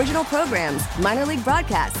 original programs, minor league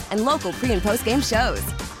broadcasts, and local pre- and post-game shows.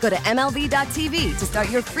 Go to MLB.tv to start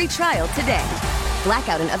your free trial today.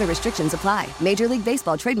 Blackout and other restrictions apply. Major League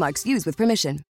Baseball trademarks used with permission.